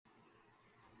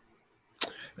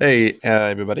Hey,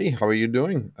 everybody, how are you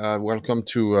doing? Welcome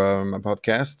to my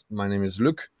podcast. My name is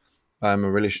Luke. I'm a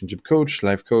relationship coach,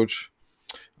 life coach.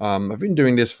 I've been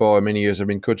doing this for many years. I've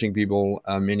been coaching people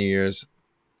many years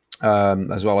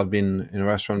as well. I've been in a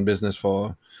restaurant business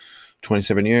for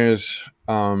 27 years.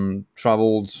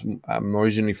 Traveled. I'm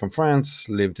originally from France,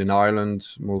 lived in Ireland,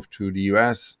 moved to the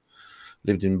US,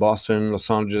 lived in Boston, Los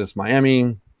Angeles,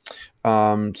 Miami.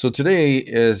 So today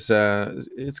is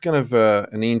it's kind of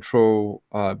an intro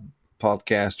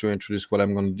podcast to introduce what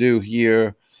I'm going to do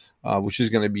here, which is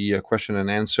going to be a question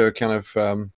and answer kind of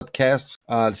podcast.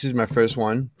 This is my first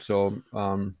one, so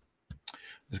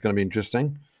it's going to be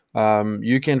interesting.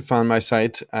 You can find my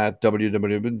site at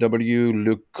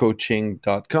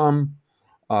www.lukecoaching.com.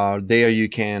 There you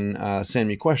can send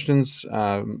me questions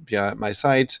via my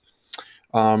site.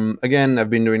 Again, I've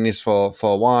been doing this for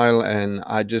a while, and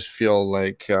I just feel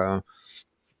like there are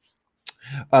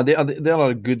a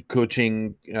lot of good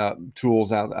coaching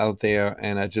tools out there,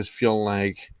 and I just feel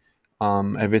like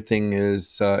everything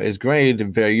is great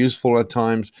and very useful at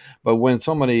times. But when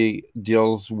somebody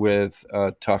deals with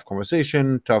tough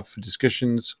conversation, tough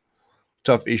discussions,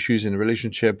 tough issues in a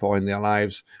relationship or in their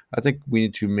lives, I think we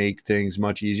need to make things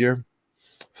much easier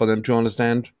for them to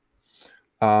understand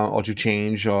or to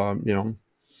change, or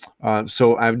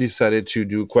so I've decided to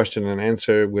do question and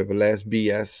answer with less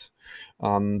BS.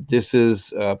 This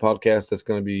is a podcast that's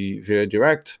going to be very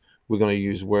direct. We're going to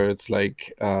use words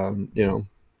like,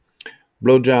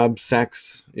 blowjob,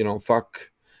 sex,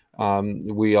 fuck.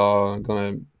 We are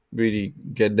going to really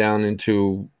get down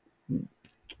into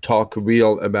talk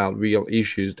real about real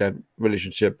issues that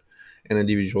relationship and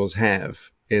individuals have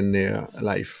in their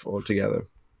life altogether.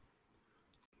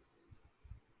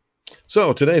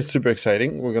 So today is super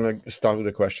exciting. We're gonna start with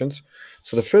the questions.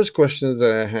 So the first questions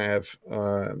that I have,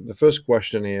 the first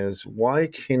question is, why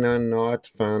can I not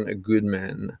find a good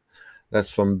man? That's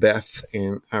from Beth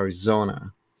in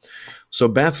Arizona. So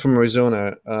Beth from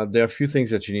Arizona, there are a few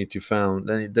things that you need to find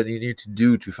that you need to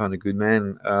do to find a good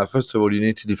man. First of all, you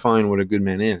need to define what a good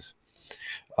man is.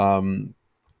 Um,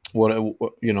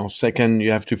 second,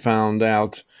 you have to find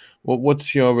out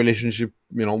what's your relationship.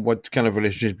 What kind of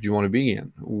relationship do you want to be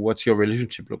in? What's your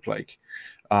relationship look like?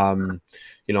 um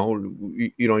you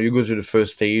go to the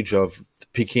first stage of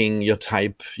picking your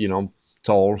type,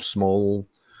 tall, small,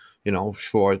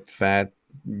 short, fat,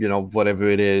 whatever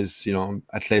it is,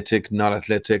 athletic, not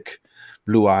athletic,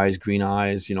 blue eyes, green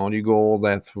eyes, you go all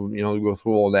that through, you go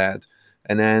through all that.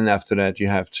 And then after that you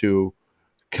have to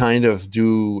kind of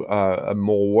do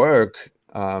more work,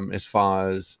 as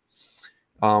far as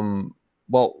um,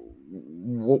 well,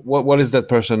 what is that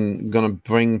person gonna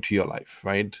bring to your life,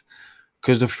 right?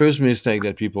 Because the first mistake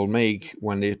that people make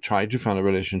when they try to find a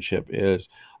relationship is,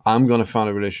 I'm gonna find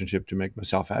a relationship to make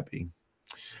myself happy.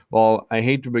 Well, I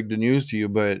hate to break the news to you,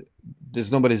 but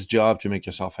there's nobody's job to make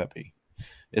yourself happy.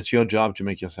 It's your job to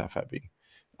make yourself happy.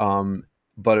 Um,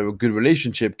 but a good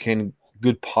relationship can,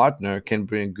 good partner can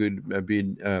bring a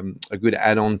good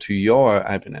add-on to your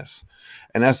happiness,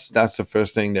 and that's the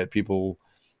first thing that people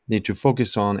need to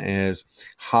focus on is,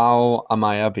 how am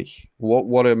I happy?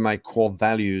 What are my core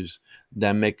values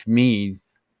that make me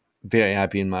very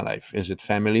happy in my life? Is it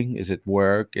family? Is it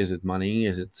work? Is it money?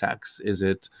 Is it sex? Is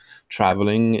it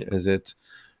traveling? Is it,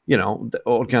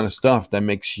 all kind of stuff that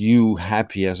makes you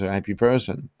happy as a happy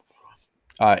person?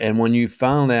 And when you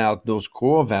found out those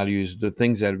core values, the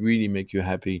things that really make you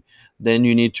happy, then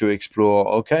you need to explore,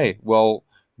 okay, well,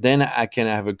 then I can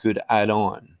have a good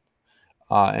add-on.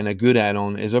 And a good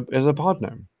add-on is a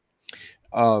partner.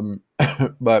 Um,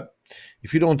 but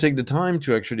if you don't take the time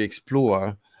to actually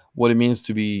explore what it means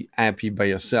to be happy by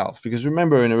yourself, because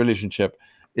remember, in a relationship,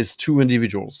 it's two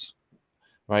individuals,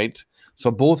 right?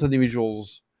 So both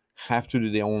individuals have to do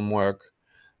their own work,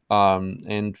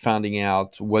 and finding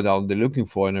out what are they looking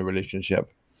for in a relationship.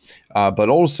 But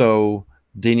also,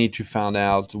 they need to find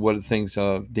out what the things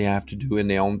they have to do in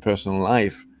their own personal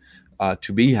life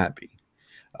to be happy.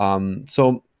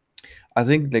 So I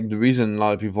think like the reason a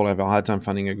lot of people have a hard time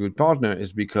finding a good partner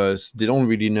is because they don't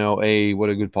really know what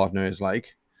a good partner is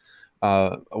like,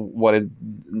 what it,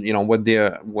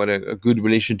 what a good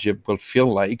relationship will feel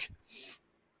like.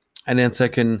 And then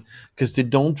second, because they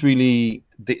don't really,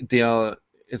 they are,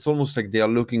 it's almost like they are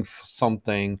looking for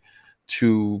something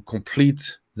to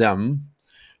complete them,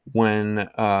 when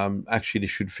actually they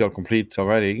should feel complete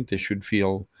already. They should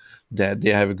feel that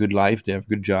they have a good life, they have a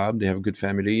good job, they have a good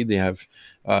family, they have,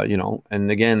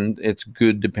 and again, it's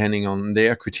good depending on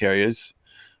their criterias.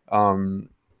 Um,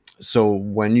 so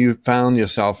when you found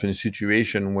yourself in a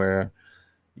situation where,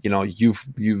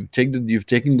 you've taken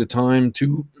the time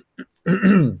to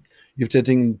you've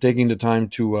taking the time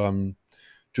to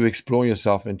explore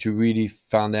yourself and to really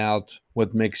find out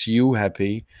what makes you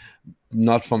happy,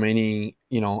 not from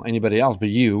anybody else but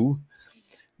you,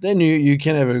 then you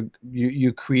can have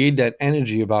you create that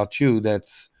energy about you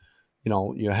that's,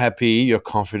 you're happy, you're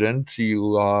confident,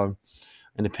 you are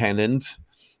independent,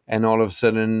 and all of a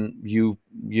sudden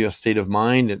your state of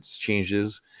mind, it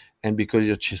changes. And because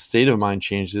your state of mind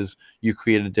changes, you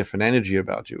create a different energy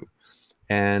about you,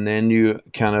 and then you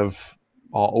kind of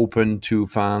are open to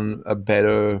find a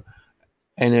better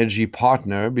energy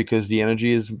partner, because the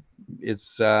energy is,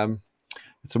 it's a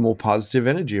more positive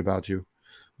energy about you.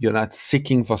 You're not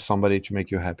seeking for somebody to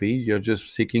make you happy. You're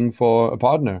just seeking for a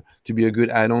partner to be a good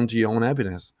add-on to your own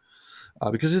happiness.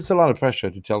 Because it's a lot of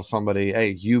pressure to tell somebody, "Hey,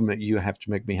 you have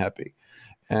to make me happy,"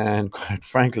 and quite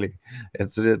frankly,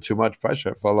 it's a little too much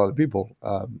pressure for a lot of people.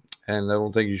 And I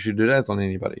don't think you should do that on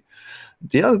anybody.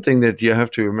 The other thing that you have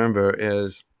to remember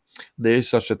is there is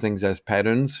such a thing as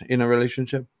patterns in a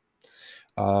relationship.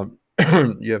 Um,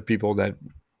 you have people that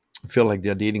feel like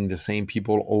they're dating the same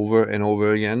people over and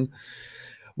over again.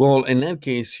 Well, in that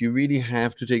case, you really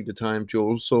have to take the time to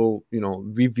also,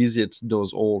 revisit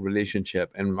those old relationship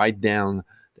and write down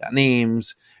their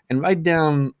names and write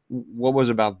down what was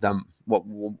about them.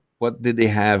 What did they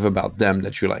have about them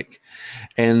that you like?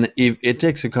 And if it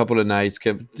takes a couple of nights,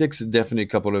 it takes definitely a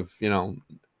couple of,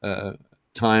 uh,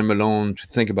 time alone to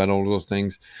think about all those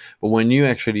things. But when you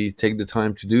actually take the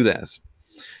time to do this,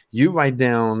 you write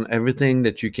down everything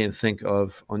that you can think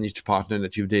of on each partner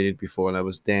that you've dated before that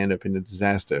was end up in a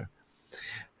disaster.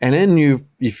 And then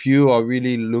if you are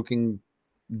really looking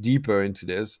deeper into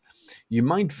this, you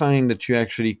might find that you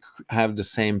actually have the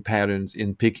same patterns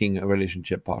in picking a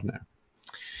relationship partner.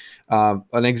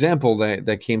 An example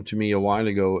that came to me a while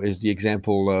ago is the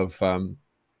example of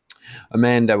a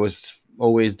man that was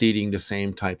always dating the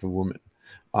same type of woman.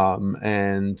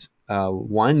 And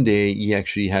one day he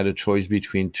actually had a choice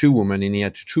between two women, and he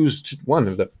had to choose one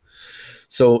of them.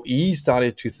 So he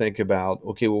started to think about,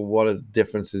 okay, well, what are the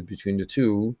differences between the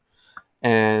two?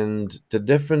 And the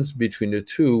difference between the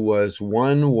two was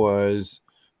one was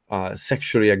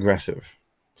sexually aggressive.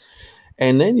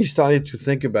 And then he started to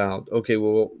think about, okay,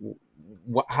 well,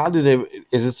 how did they,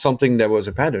 is it something that was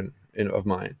a pattern of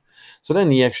mine? So then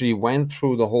he actually went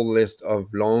through the whole list of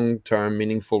long-term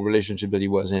meaningful relationship that he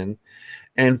was in.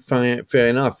 And fair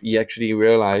enough, he actually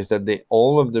realized that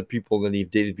all of the people that he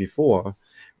dated before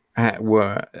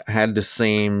had the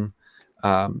same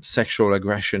sexual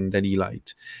aggression that he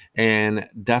liked, and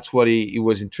that's what he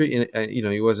was intrigued.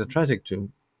 He was attracted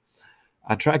to.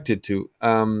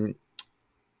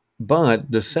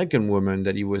 But the second woman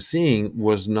that he was seeing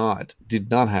did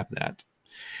not have that.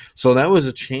 So that was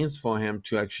a chance for him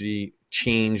to actually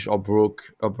change or break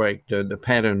the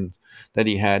pattern that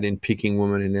he had in picking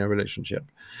women in their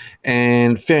relationship.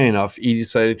 And fair enough, he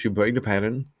decided to break the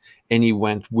pattern, and he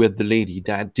went with the lady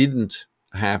that didn't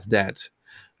have that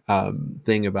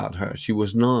thing about her. She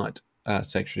was not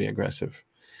sexually aggressive.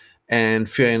 And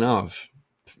fair enough,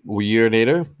 a year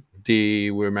later, they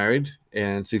were married,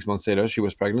 and 6 months later, she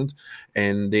was pregnant,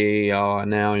 and they are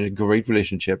now in a great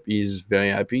relationship. He's very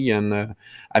happy, and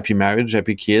happy marriage,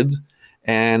 happy kid.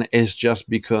 And it's just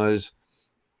because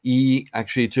he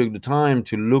actually took the time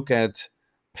to look at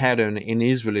pattern in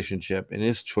his relationship, in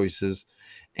his choices,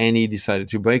 and he decided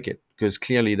to break it because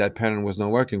clearly that pattern was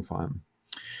not working for him.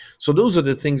 So those are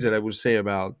the things that I would say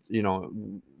about,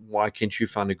 why can't you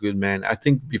find a good man? I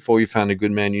think before you find a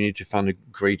good man, you need to find a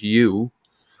great you.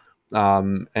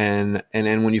 And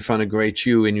then when you find a great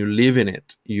you and you live in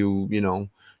it, you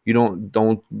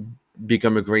don't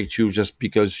become a great you just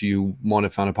because you want to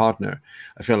find a partner.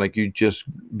 I feel like you just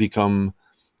become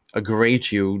a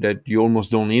great you that you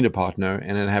almost don't need a partner,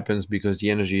 and it happens because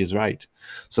the energy is right.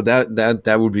 So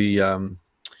that would be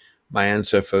my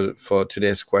answer for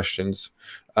today's questions.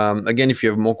 Again, if you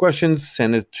have more questions,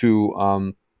 send it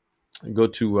to go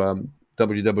to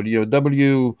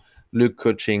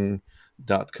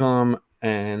www.lukecoaching.com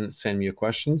and send me your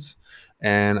questions,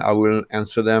 and I will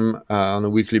answer them on a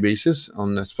weekly basis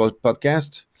on this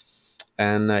podcast.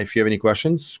 And if you have any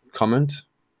questions, comment,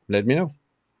 let me know.